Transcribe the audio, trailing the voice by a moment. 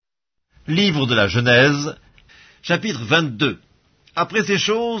Livre de la Genèse, chapitre 22. Après ces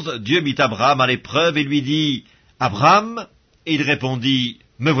choses, Dieu mit Abraham à l'épreuve et lui dit, « Abraham » Et il répondit,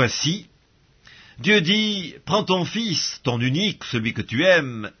 « Me voici. » Dieu dit, « Prends ton fils, ton unique, celui que tu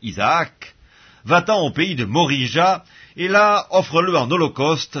aimes, Isaac, va-t'en au pays de Morija, et là offre-le en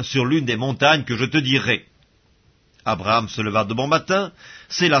holocauste sur l'une des montagnes que je te dirai. » Abraham se leva de bon matin,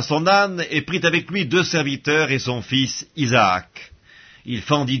 sella son âne, et prit avec lui 2 serviteurs et son fils Isaac. Il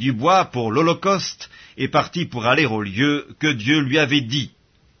fendit du bois pour l'holocauste, et partit pour aller au lieu que Dieu lui avait dit.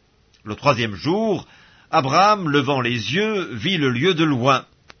 Le 3e jour, Abraham, levant les yeux, vit le lieu de loin.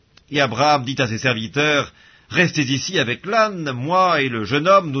 Et Abraham dit à ses serviteurs, « Restez ici avec l'âne, moi et le jeune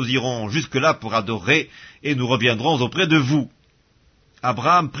homme, nous irons jusque-là pour adorer, et nous reviendrons auprès de vous. »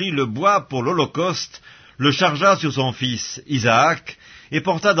 Abraham prit le bois pour l'holocauste, le chargea sur son fils Isaac, et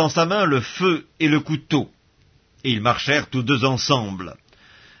porta dans sa main le feu et le couteau. Et ils marchèrent tous 2 ensemble.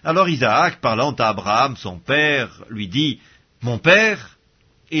 Alors Isaac, parlant à Abraham, son père, lui dit, « Mon père »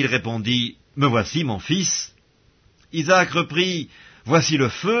 Et il répondit, « Me voici, mon fils. » Isaac reprit, « Voici le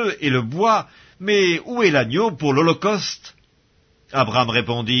feu et le bois, mais où est l'agneau pour l'holocauste » Abraham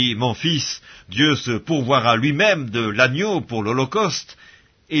répondit, « Mon fils, Dieu se pourvoira lui-même de l'agneau pour l'holocauste. »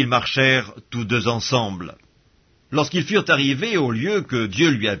 Et ils marchèrent tous 2 ensemble. Lorsqu'ils furent arrivés au lieu que Dieu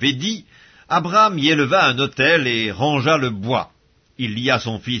lui avait dit, Abraham y éleva un autel et rangea le bois. Il lia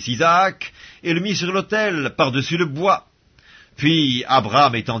son fils Isaac et le mit sur l'autel par-dessus le bois. Puis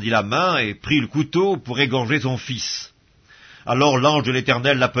Abraham étendit la main et prit le couteau pour égorger son fils. Alors l'ange de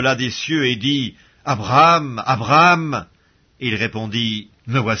l'Éternel l'appela des cieux et dit, « Abraham, Abraham » Et il répondit, «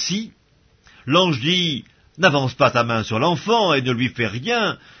 Me voici. » L'ange dit, « N'avance pas ta main sur l'enfant et ne lui fais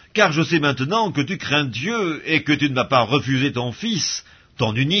rien, car je sais maintenant que tu crains Dieu et que tu ne m'as pas refusé ton fils,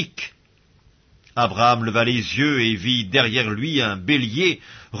 ton unique. » Abraham leva les yeux et vit derrière lui un bélier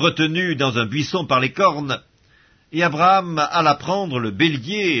retenu dans un buisson par les cornes. Et Abraham alla prendre le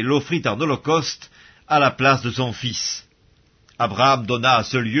bélier et l'offrit en holocauste à la place de son fils. Abraham donna à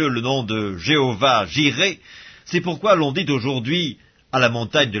ce lieu le nom de Jéhovah-Jireh. C'est pourquoi l'on dit aujourd'hui, à la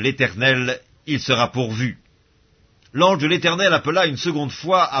montagne de l'Éternel, il sera pourvu. L'ange de l'Éternel appela une seconde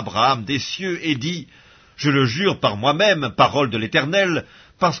fois Abraham des cieux et dit, « Je le jure par moi-même, parole de l'Éternel,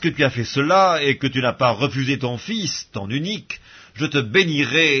 parce que tu as fait cela et que tu n'as pas refusé ton fils, ton unique, je te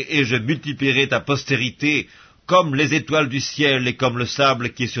bénirai et je multiplierai ta postérité comme les étoiles du ciel et comme le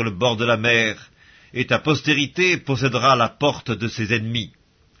sable qui est sur le bord de la mer, et ta postérité possédera la porte de ses ennemis.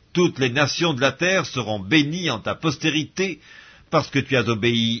 Toutes les nations de la terre seront bénies en ta postérité, parce que tu as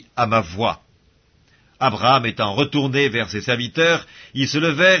obéi à ma voix. » Abraham étant retourné vers ses serviteurs, ils se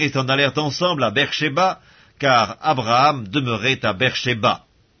levèrent et s'en allèrent ensemble à Beersheba, car Abraham demeurait à Beersheba.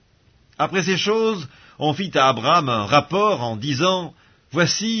 Après ces choses, on fit à Abraham un rapport en disant, «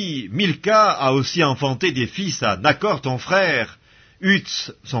 Voici, Milca a aussi enfanté des fils à Nachor ton frère,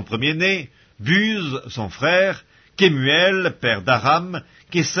 Uts son premier-né, Buz son frère, Kemuel, père d'Aram,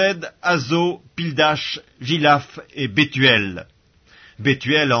 Kesed, Azo, Pildash, Gilaph et Bethuel.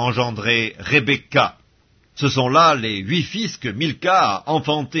 Bethuel a engendré Rebecca. Ce sont là les 8 fils que Milca a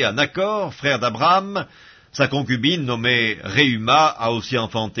enfantés à Nachor, frère d'Abraham. Sa concubine nommée Reuma a aussi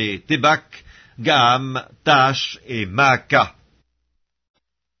enfanté Tébak, Gaham, Tash et Maaka.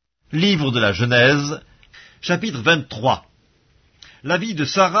 Livre de la Genèse, chapitre 23. La vie de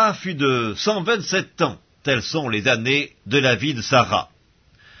Sarah fut de 127 ans, telles sont les années de la vie de Sarah.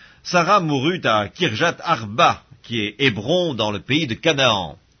 Sarah mourut à Kirjat Arba, qui est Hébron dans le pays de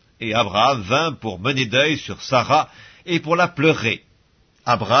Canaan, et Abraham vint pour mener deuil sur Sarah et pour la pleurer.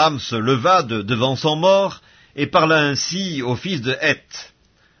 Abraham se leva de devant son mort et parla ainsi au fils de Heth.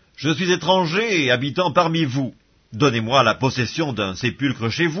 « Je suis étranger et habitant parmi vous. Donnez-moi la possession d'un sépulcre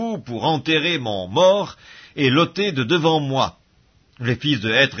chez vous pour enterrer mon mort et l'ôter de devant moi. » Les fils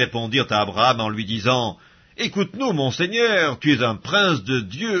de Heth répondirent à Abraham en lui disant, « Écoute-nous, mon Seigneur, tu es un prince de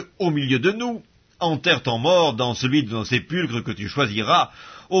Dieu au milieu de nous. Enterre ton mort dans celui de nos sépulcres que tu choisiras.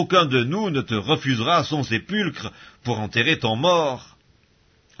 Aucun de nous ne te refusera son sépulcre pour enterrer ton mort. »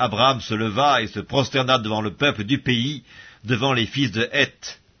 Abraham se leva et se prosterna devant le peuple du pays, devant les fils de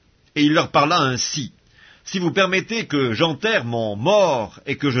Heth. Et il leur parla ainsi, « Si vous permettez que j'enterre mon mort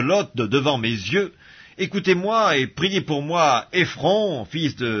et que je l'ôte de devant mes yeux, écoutez-moi et priez pour moi Éphron,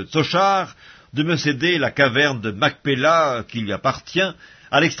 fils de Tsochar, de me céder la caverne de Macpéla qui lui appartient,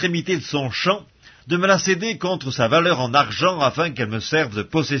 à l'extrémité de son champ, de me la céder contre sa valeur en argent afin qu'elle me serve de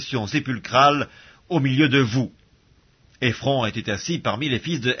possession sépulcrale au milieu de vous. » Éphron était assis parmi les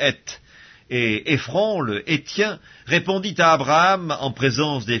fils de Heth, et Éphron, le Héthien, répondit à Abraham en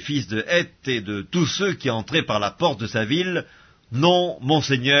présence des fils de Heth et de tous ceux qui entraient par la porte de sa ville, « Non, mon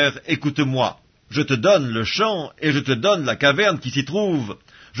Seigneur, écoute-moi. Je te donne le champ et je te donne la caverne qui s'y trouve.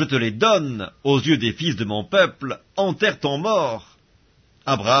 Je te les donne aux yeux des fils de mon peuple. Enterre ton mort. »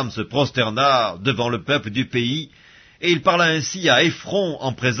 Abraham se prosterna devant le peuple du pays, et il parla ainsi à Éphron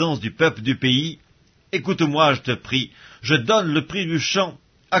en présence du peuple du pays. « Écoute-moi, je te prie, je donne le prix du champ.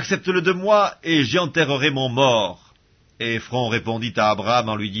 Accepte-le de moi, et j'y enterrerai mon mort. » Et Éphron répondit à Abraham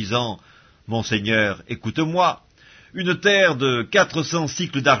en lui disant, « Mon Seigneur, écoute-moi. Une terre de 400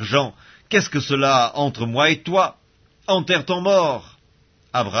 cycles d'argent, qu'est-ce que cela entre moi et toi? Enterre ton mort. »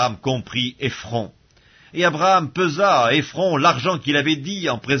 Abraham comprit Éphron. Et Abraham pesa à Éphron l'argent qu'il avait dit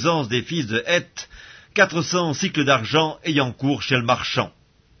en présence des fils de Heth, 400 cycles d'argent ayant cours chez le marchand.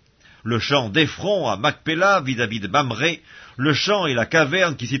 Le champ d'Éphron à Macpéla vis-à-vis de Mamré, le champ et la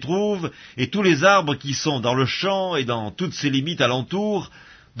caverne qui s'y trouvent, et tous les arbres qui sont dans le champ et dans toutes ses limites alentour,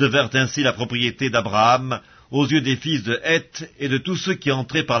 devinrent ainsi la propriété d'Abraham, aux yeux des fils de Heth et de tous ceux qui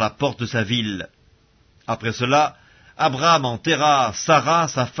entraient par la porte de sa ville. Après cela, Abraham enterra Sarah,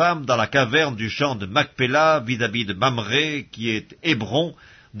 sa femme, dans la caverne du champ de Macpéla, vis-à-vis de Mamré, qui est Hébron,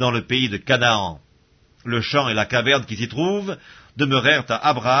 dans le pays de Canaan. Le champ et la caverne qui s'y trouvent demeurèrent à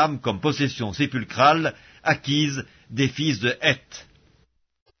Abraham comme possession sépulcrale acquise des fils de Heth.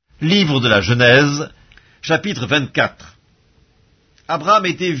 Livre de la Genèse, chapitre 24. Abraham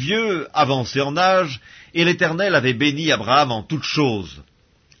était vieux, avancé en âge, et l'Éternel avait béni Abraham en toutes choses.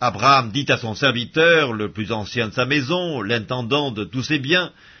 Abraham dit à son serviteur, le plus ancien de sa maison, l'intendant de tous ses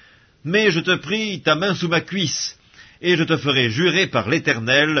biens, « Mets, je te prie, ta main sous ma cuisse, et je te ferai jurer par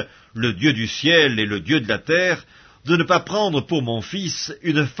l'Éternel, le Dieu du ciel et le Dieu de la terre, de ne pas prendre pour mon fils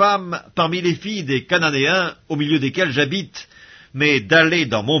une femme parmi les filles des Cananéens au milieu desquels j'habite, mais d'aller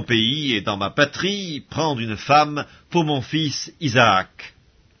dans mon pays et dans ma patrie prendre une femme pour mon fils Isaac. »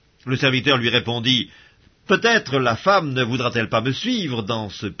 Le serviteur lui répondit, « Peut-être la femme ne voudra-t-elle pas me suivre dans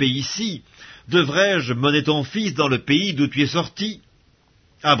ce pays-ci? Devrais-je mener ton fils dans le pays d'où tu es sorti ?»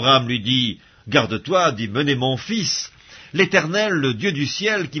 Abraham lui dit, « Garde-toi d'y mener mon fils. L'Éternel, le Dieu du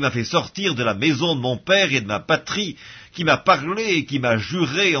ciel, qui m'a fait sortir de la maison de mon père et de ma patrie, qui m'a parlé et qui m'a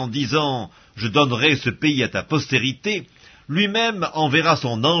juré en disant, « Je donnerai ce pays à ta postérité », lui-même enverra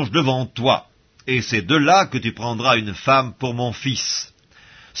son ange devant toi, et c'est de là que tu prendras une femme pour mon fils.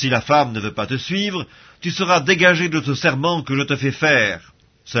 Si la femme ne veut pas te suivre, tu seras dégagé de ce serment que je te fais faire.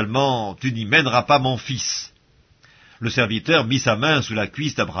 Seulement, tu n'y mèneras pas mon fils. » Le serviteur mit sa main sous la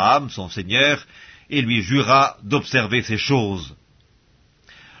cuisse d'Abraham, son seigneur, et lui jura d'observer ces choses.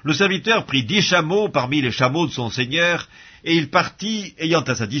 Le serviteur prit 10 chameaux parmi les chameaux de son seigneur, et il partit, ayant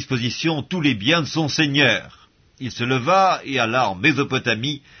à sa disposition tous les biens de son seigneur. Il se leva et alla en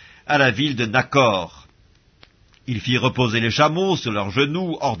Mésopotamie, à la ville de Nakor. Il fit reposer les chameaux sur leurs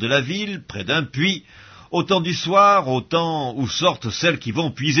genoux hors de la ville, près d'un puits, au temps du soir, au temps où sortent celles qui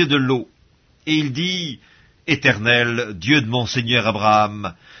vont puiser de l'eau. Et il dit, « Éternel, Dieu de mon Seigneur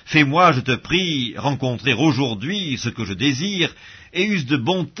Abraham, fais-moi, je te prie, rencontrer aujourd'hui ce que je désire, et use de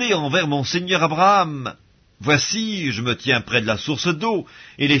bonté envers mon Seigneur Abraham. Voici, je me tiens près de la source d'eau,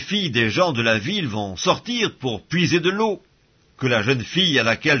 et les filles des gens de la ville vont sortir pour puiser de l'eau. Que la jeune fille à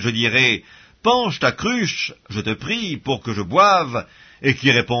laquelle je dirai, « Penche ta cruche, je te prie, pour que je boive », et qui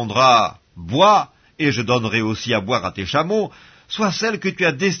répondra, « Bois, et je donnerai aussi à boire à tes chameaux », soit celle que tu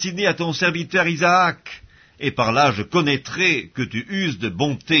as destinée à ton serviteur Isaac, et par là je connaîtrai que tu uses de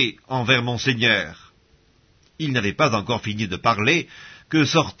bonté envers mon Seigneur. » Il n'avait pas encore fini de parler, que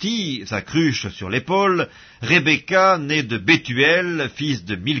sortit, sa cruche sur l'épaule, Rebecca, née de Bethuel, fils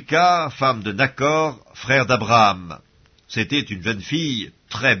de Milca, femme de Nakor, frère d'Abraham. C'était une jeune fille,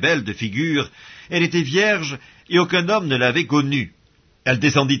 très belle de figure, elle était vierge, et aucun homme ne l'avait connue. Elle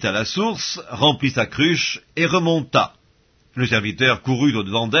descendit à la source, remplit sa cruche, et remonta. Le serviteur courut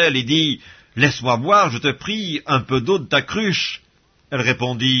au-devant d'elle et dit, « Laisse-moi boire, je te prie, un peu d'eau de ta cruche. » Elle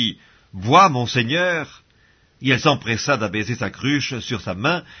répondit, « Bois, mon Seigneur. » Et elle s'empressa d'abaiser sa cruche sur sa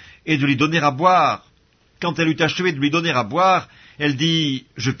main et de lui donner à boire. Quand elle eut achevé de lui donner à boire, elle dit,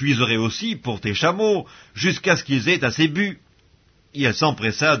 « Je puiserai aussi pour tes chameaux, jusqu'à ce qu'ils aient assez bu. » Et elle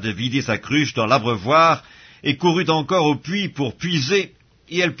s'empressa de vider sa cruche dans l'abreuvoir, et courut encore au puits pour puiser,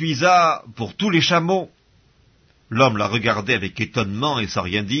 et elle puisa pour tous les chameaux. L'homme la regardait avec étonnement et sans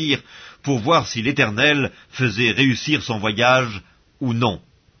rien dire, pour voir si l'Éternel faisait réussir son voyage ou non.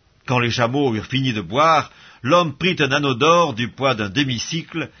 Quand les chameaux eurent fini de boire, l'homme prit un anneau d'or du poids d'un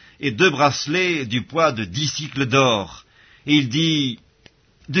demi-cycle, et 2 bracelets du poids de 10 cycles d'or. Et il dit,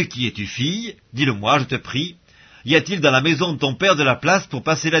 « De qui es-tu fille? Dis-le-moi, je te prie. Y a-t-il dans la maison de ton père de la place pour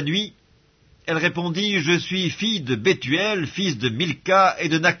passer la nuit ?» Elle répondit, « Je suis fille de Bethuel, fils de Milca et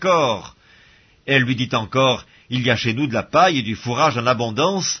de Nakor. » Elle lui dit encore, « Il y a chez nous de la paille et du fourrage en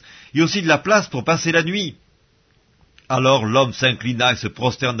abondance, et aussi de la place pour passer la nuit. » Alors l'homme s'inclina et se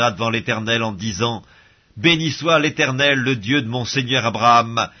prosterna devant l'Éternel en disant, « Béni soit l'Éternel, le Dieu de mon Seigneur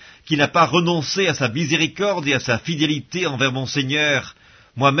Abraham, qui n'a pas renoncé à sa miséricorde et à sa fidélité envers mon Seigneur.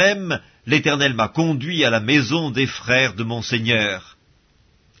 Moi-même, l'Éternel m'a conduit à la maison des frères de mon Seigneur. »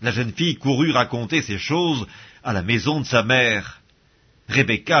 La jeune fille courut raconter ces choses à la maison de sa mère.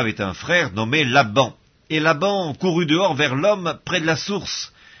 Rebecca avait un frère nommé Laban, et Laban courut dehors vers l'homme près de la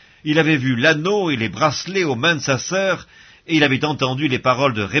source. Il avait vu l'anneau et les bracelets aux mains de sa sœur, et il avait entendu les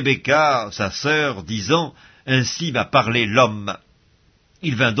paroles de Rebecca, sa sœur, disant, « Ainsi m'a parlé l'homme. »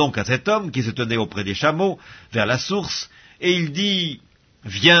 Il vint donc à cet homme qui se tenait auprès des chameaux, vers la source, et il dit, «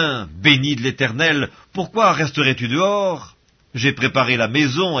 Viens, béni de l'Éternel, pourquoi resterais-tu dehors? J'ai préparé la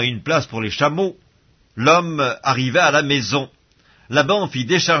maison et une place pour les chameaux. » L'homme arriva à la maison. Laban fit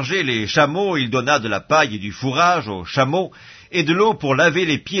décharger les chameaux, il donna de la paille et du fourrage aux chameaux, et de l'eau pour laver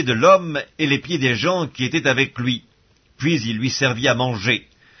les pieds de l'homme et les pieds des gens qui étaient avec lui. Puis il lui servit à manger.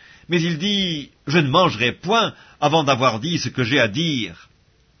 Mais il dit, « Je ne mangerai point avant d'avoir dit ce que j'ai à dire. »«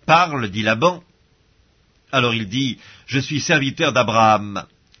 Parle, dit Laban. » Alors il dit, « Je suis serviteur d'Abraham.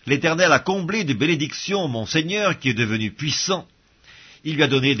 L'Éternel a comblé de bénédictions mon Seigneur qui est devenu puissant. Il lui a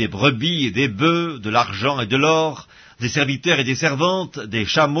donné des brebis et des bœufs, de l'argent et de l'or, des serviteurs et des servantes, des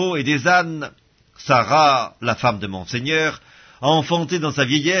chameaux et des ânes. Sarah, la femme de mon Seigneur, a enfanté dans sa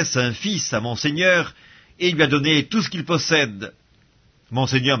vieillesse un fils à mon Seigneur, et il lui a donné tout ce qu'il possède. Mon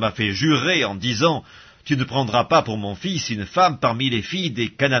Seigneur m'a fait jurer en disant, « Tu ne prendras pas pour mon fils une femme parmi les filles des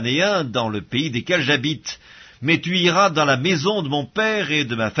Cananéens dans le pays desquels j'habite, mais tu iras dans la maison de mon père et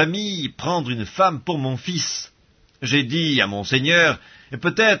de ma famille prendre une femme pour mon fils. » J'ai dit à mon Seigneur, «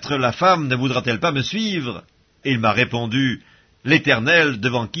 Peut-être la femme ne voudra-t-elle pas me suivre ?» Et il m'a répondu, « L'Éternel,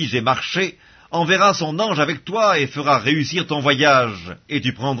 devant qui j'ai marché, enverra son ange avec toi et fera réussir ton voyage, et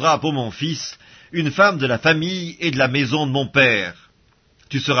tu prendras pour mon fils une femme de la famille et de la maison de mon père.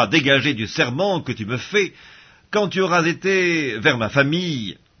 Tu seras dégagé du serment que tu me fais quand tu auras été vers ma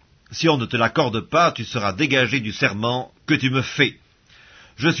famille. Si on ne te l'accorde pas, tu seras dégagé du serment que tu me fais.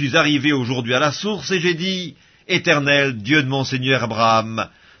 Je suis arrivé aujourd'hui à la source et j'ai dit, « Éternel, Dieu de mon Seigneur Abraham,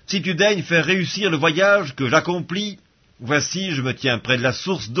 si tu daignes faire réussir le voyage que j'accomplis, voici je me tiens près de la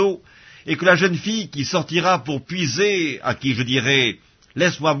source d'eau, et que la jeune fille qui sortira pour puiser, à qui je dirai, «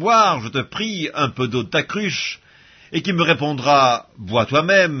 Laisse-moi boire, je te prie, un peu d'eau de ta cruche », et qui me répondra, « Bois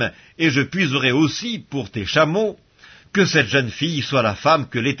toi-même, et je puiserai aussi pour tes chameaux », que cette jeune fille soit la femme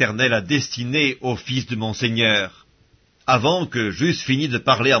que l'Éternel a destinée au fils de mon Seigneur. » Avant que j'eusse fini de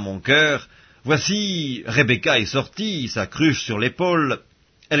parler à mon cœur, voici Rebecca est sortie, sa cruche sur l'épaule.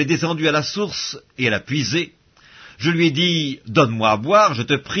 Elle est descendue à la source, et elle a puisé. Je lui ai dit, « Donne-moi à boire, je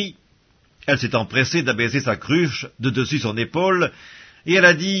te prie. » Elle s'est empressée d'abaisser sa cruche de dessus son épaule, et elle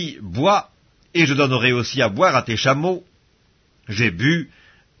a dit, « Bois, et je donnerai aussi à boire à tes chameaux. » J'ai bu,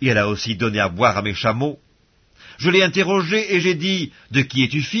 et elle a aussi donné à boire à mes chameaux. Je l'ai interrogée, et j'ai dit, « De qui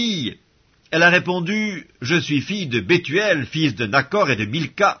es-tu fille ?» Elle a répondu, « Je suis fille de Bethuel, fils de Nachor et de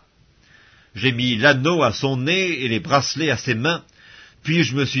Milka. » J'ai mis l'anneau à son nez et les bracelets à ses mains, puis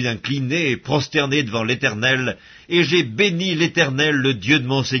je me suis incliné et prosterné devant l'Éternel, et j'ai béni l'Éternel, le Dieu de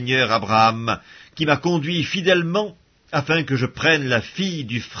mon Seigneur Abraham, qui m'a conduit fidèlement, afin que je prenne la fille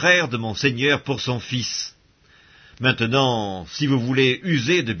du frère de mon Seigneur pour son fils. Maintenant, si vous voulez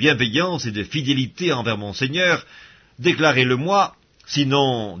user de bienveillance et de fidélité envers mon Seigneur, déclarez-le-moi,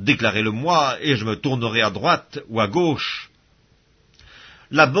 sinon déclarez-le-moi, et je me tournerai à droite ou à gauche. »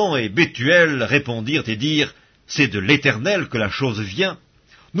 Laban et Bethuel répondirent et dirent, « C'est de l'Éternel que la chose vient.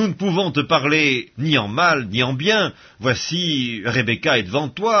 Nous ne pouvons te parler ni en mal ni en bien. Voici, Rebecca est devant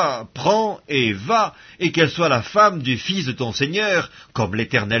toi, prends et va, et qu'elle soit la femme du fils de ton Seigneur, comme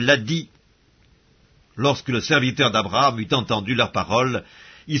l'Éternel l'a dit. » Lorsque le serviteur d'Abraham eut entendu leurs paroles,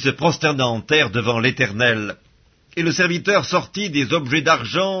 il se prosterna en terre devant l'Éternel. Et le serviteur sortit des objets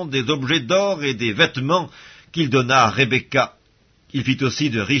d'argent, des objets d'or et des vêtements qu'il donna à Rebecca. Il fit aussi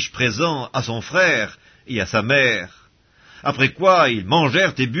de riches présents à son frère et à sa mère. Après quoi, ils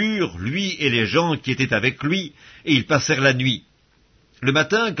mangèrent et burent, lui et les gens qui étaient avec lui, et ils passèrent la nuit. Le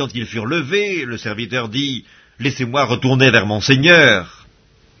matin, quand ils furent levés, le serviteur dit, « Laissez-moi retourner vers mon Seigneur. »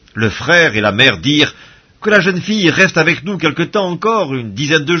 Le frère et la mère dirent, « Que la jeune fille reste avec nous quelque temps encore, une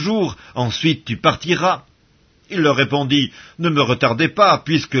dizaine de jours, ensuite tu partiras. » Il leur répondit, « Ne me retardez pas,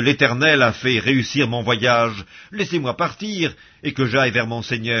 puisque l'Éternel a fait réussir mon voyage. Laissez-moi partir, et que j'aille vers mon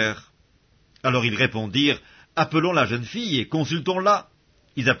Seigneur. » Alors ils répondirent, « Appelons la jeune fille et consultons-la. »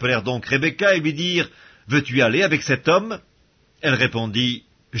 Ils appelèrent donc Rebecca et lui dirent, « Veux-tu aller avec cet homme ?» Elle répondit,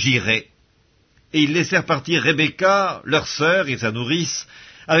 « J'irai. » et ils laissèrent partir Rebecca, leur sœur et sa nourrice,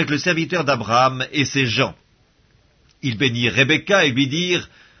 avec le serviteur d'Abraham et ses gens. Ils bénirent Rebecca et lui dirent,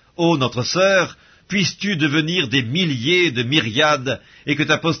 « Ô notre sœur, puisses-tu devenir des milliers de myriades, et que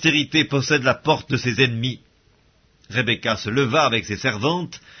ta postérité possède la porte de ses ennemis. » Rebecca se leva avec ses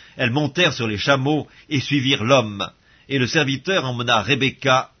servantes, elles montèrent sur les chameaux et suivirent l'homme, et le serviteur emmena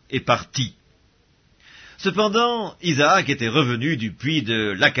Rebecca et partit. Cependant, Isaac était revenu du puits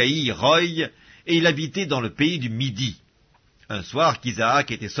de Lacaï-Roï, et il habitait dans le pays du Midi. Un soir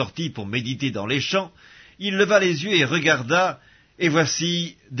qu'Isaac était sorti pour méditer dans les champs, il leva les yeux et regarda, et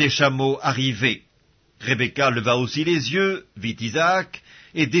voici des chameaux arrivaient. Rebecca leva aussi les yeux, vit Isaac,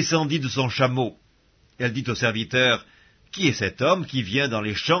 et descendit de son chameau. Elle dit au serviteur, « Qui est cet homme qui vient dans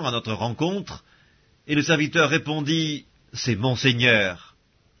les champs à notre rencontre ?» Et le serviteur répondit, « C'est mon Seigneur. »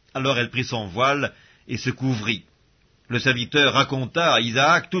 Alors elle prit son voile et se couvrit. Le serviteur raconta à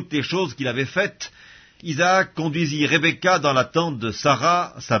Isaac toutes les choses qu'il avait faites. Isaac conduisit Rebecca dans la tente de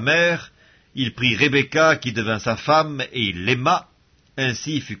Sarah, sa mère. Il prit Rebecca qui devint sa femme et il l'aima.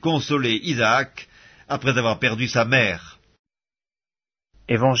 Ainsi fut consolé Isaac après avoir perdu sa mère.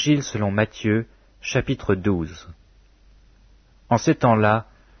 Évangile selon Matthieu, chapitre 12. En ces temps-là,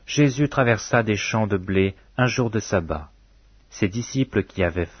 Jésus traversa des champs de blé un jour de sabbat. Ses disciples qui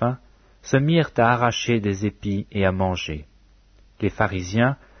avaient faim se mirent à arracher des épis et à manger. Les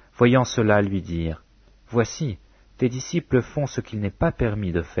pharisiens, voyant cela, lui dirent, « Voici, tes disciples font ce qu'il n'est pas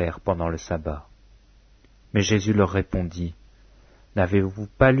permis de faire pendant le sabbat. » Mais Jésus leur répondit, « N'avez-vous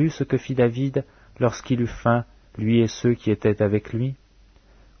pas lu ce que fit David lorsqu'il eut faim, lui et ceux qui étaient avec lui?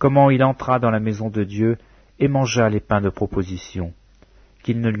 Comment il entra dans la maison de Dieu et mangea les pains de proposition,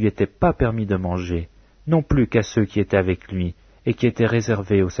 qu'il ne lui était pas permis de manger, non plus qu'à ceux qui étaient avec lui, et qui étaient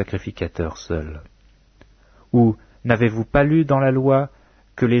réservés aux sacrificateurs seuls. Ou n'avez-vous pas lu dans la loi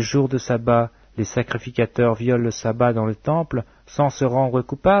que les jours de sabbat, les sacrificateurs violent le sabbat dans le temple sans se rendre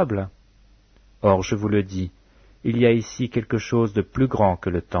coupables? Or, je vous le dis, il y a ici quelque chose de plus grand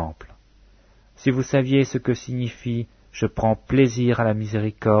que le temple. Si vous saviez ce que signifie « je prends plaisir à la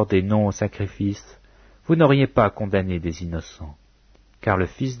miséricorde et non au sacrifice », vous n'auriez pas condamné des innocents, car le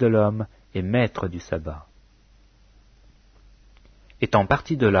Fils de l'homme est maître du sabbat. Étant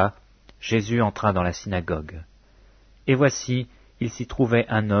parti de là, Jésus entra dans la synagogue. Et voici, il s'y trouvait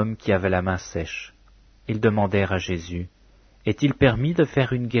un homme qui avait la main sèche. Ils demandèrent à Jésus, « Est-il permis de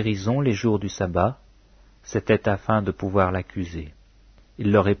faire une guérison les jours du sabbat ?» C'était afin de pouvoir l'accuser.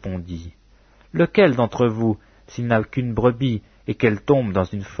 Il leur répondit, « Lequel d'entre vous, s'il n'a qu'une brebis et qu'elle tombe dans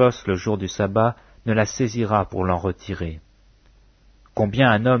une fosse le jour du sabbat, ne la saisira pour l'en retirer?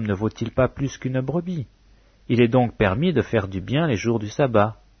 Combien un homme ne vaut-il pas plus qu'une brebis? Il est donc permis de faire du bien les jours du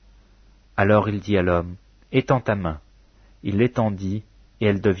sabbat. » Alors il dit à l'homme, « Étends ta main. » Il l'étendit, et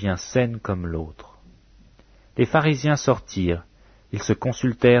elle devient saine comme l'autre. Les pharisiens sortirent, ils se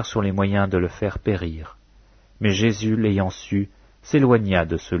consultèrent sur les moyens de le faire périr. Mais Jésus, l'ayant su, s'éloigna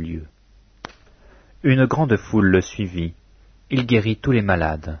de ce lieu. Une grande foule le suivit, il guérit tous les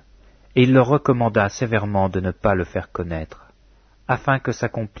malades, et il leur recommanda sévèrement de ne pas le faire connaître, afin que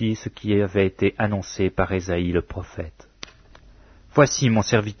s'accomplisse ce qui avait été annoncé par Ésaïe le prophète. « Voici mon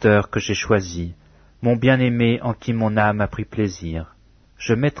serviteur que j'ai choisi, mon bien-aimé en qui mon âme a pris plaisir.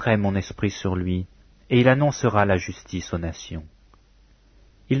 Je mettrai mon esprit sur lui, et il annoncera la justice aux nations.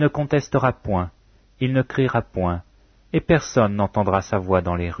 Il ne contestera point, il ne criera point, et personne n'entendra sa voix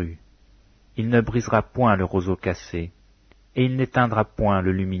dans les rues. Il ne brisera point le roseau cassé, et il n'éteindra point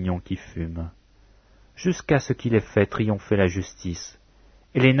le lumignon qui fume, jusqu'à ce qu'il ait fait triompher la justice,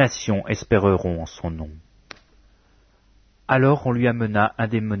 et les nations espéreront en son nom. » Alors on lui amena un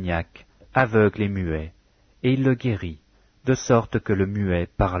démoniaque, aveugle et muet, et il le guérit, de sorte que le muet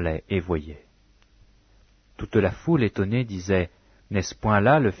parlait et voyait. Toute la foule étonnée disait, « N'est-ce point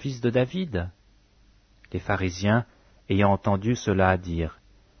là le fils de David ?» Les pharisiens, ayant entendu cela, dirent,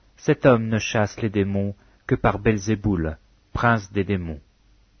 « Cet homme ne chasse les démons que par Belzéboul, prince des démons. »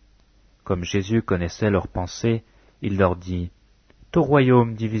 Comme Jésus connaissait leurs pensées, il leur dit, « Tout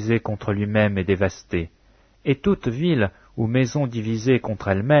royaume divisé contre lui-même est dévasté, et toute ville ou maison divisée contre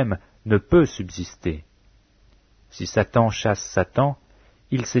elle-même ne peut subsister. Si Satan chasse Satan,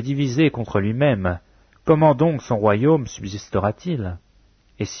 il s'est divisé contre lui-même, comment donc son royaume subsistera-t-il?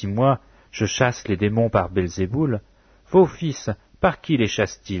 Et si moi, je chasse les démons par Belzéboul, vos fils, par qui les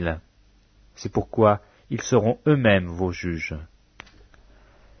chassent-ils? C'est pourquoi ils seront eux-mêmes vos juges.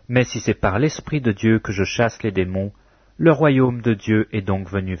 Mais si c'est par l'Esprit de Dieu que je chasse les démons, le royaume de Dieu est donc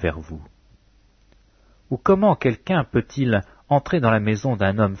venu vers vous. Ou comment quelqu'un peut-il entrer dans la maison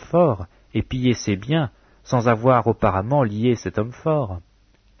d'un homme fort et piller ses biens sans avoir auparavant lié cet homme fort?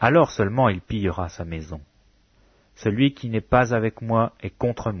 alors seulement il pillera sa maison. Celui qui n'est pas avec moi est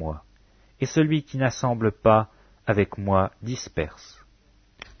contre moi, et celui qui n'assemble pas avec moi disperse.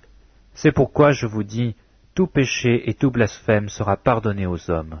 C'est pourquoi je vous dis, tout péché et tout blasphème sera pardonné aux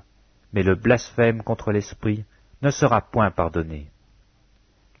hommes, mais le blasphème contre l'Esprit ne sera point pardonné.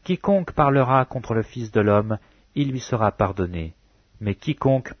 Quiconque parlera contre le Fils de l'homme, il lui sera pardonné, mais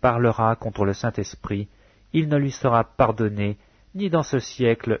quiconque parlera contre le Saint-Esprit, il ne lui sera pardonné ni dans ce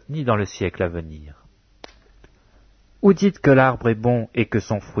siècle, ni dans le siècle à venir. Ou dites que l'arbre est bon et que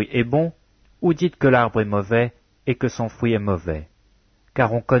son fruit est bon, ou dites que l'arbre est mauvais et que son fruit est mauvais,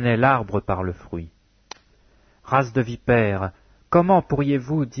 car on connaît l'arbre par le fruit. Race de vipères, comment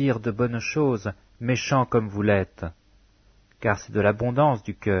pourriez-vous dire de bonnes choses, méchants comme vous l'êtes? Car c'est de l'abondance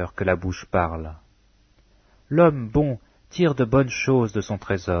du cœur que la bouche parle. L'homme bon tire de bonnes choses de son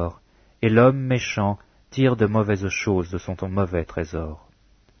trésor, et l'homme méchant tire de mauvaises choses de son mauvais trésor.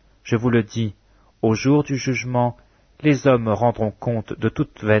 Je vous le dis, au jour du jugement, les hommes rendront compte de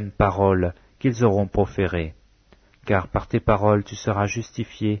toute vaine parole qu'ils auront proférée, car par tes paroles tu seras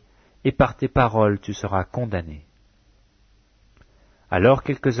justifié, et par tes paroles tu seras condamné. Alors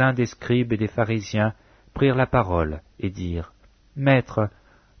quelques-uns des scribes et des pharisiens prirent la parole et dirent, « Maître,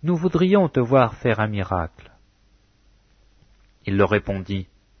 nous voudrions te voir faire un miracle. » Il leur répondit,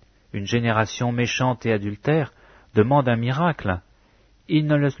 « Une génération méchante et adultère demande un miracle. Il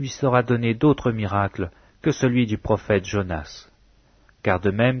ne lui sera donné d'autre miracle que celui du prophète Jonas. Car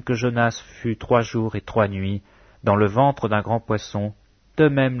de même que Jonas fut 3 jours et 3 nuits dans le ventre d'un grand poisson, de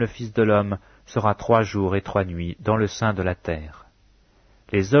même le Fils de l'homme sera 3 jours et 3 nuits dans le sein de la terre.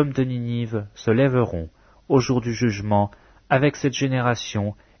 Les hommes de Ninive se lèveront au jour du jugement avec cette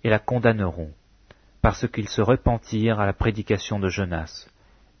génération et la condamneront, parce qu'ils se repentirent à la prédication de Jonas.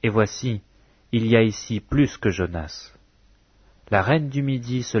 Et voici, il y a ici plus que Jonas. La reine du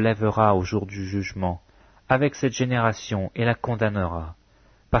Midi se lèvera au jour du jugement avec cette génération et la condamnera,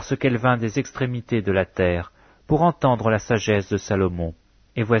 parce qu'elle vint des extrémités de la terre pour entendre la sagesse de Salomon.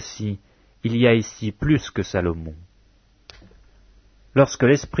 Et voici, il y a ici plus que Salomon. Lorsque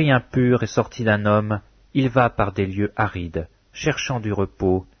l'esprit impur est sorti d'un homme, il va par des lieux arides, cherchant du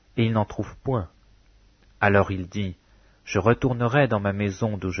repos, et il n'en trouve point. Alors il dit, « Je retournerai dans ma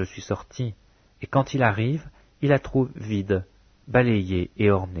maison d'où je suis sorti. » Et quand il arrive, il la trouve vide, balayée et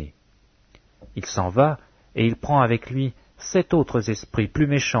ornée. Il s'en va, et il prend avec lui 7 autres esprits plus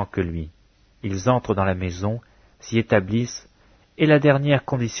méchants que lui. Ils entrent dans la maison, s'y établissent, et la dernière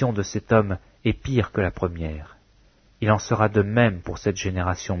condition de cet homme est pire que la première. Il en sera de même pour cette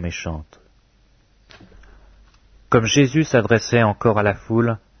génération méchante. Comme Jésus s'adressait encore à la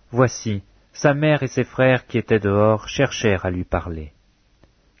foule, voici, sa mère et ses frères qui étaient dehors cherchèrent à lui parler.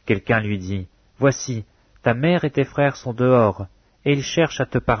 Quelqu'un lui dit, « Voici, ta mère et tes frères sont dehors, et ils cherchent à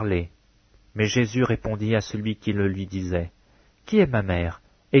te parler. » Mais Jésus répondit à celui qui le lui disait, « Qui est ma mère,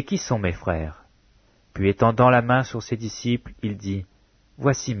 et qui sont mes frères ?» Puis étendant la main sur ses disciples, il dit, «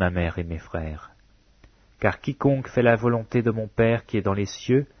 Voici ma mère et mes frères. Car quiconque fait la volonté de mon Père qui est dans les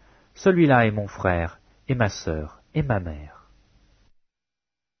cieux, celui-là est mon frère, et ma sœur, et ma mère. »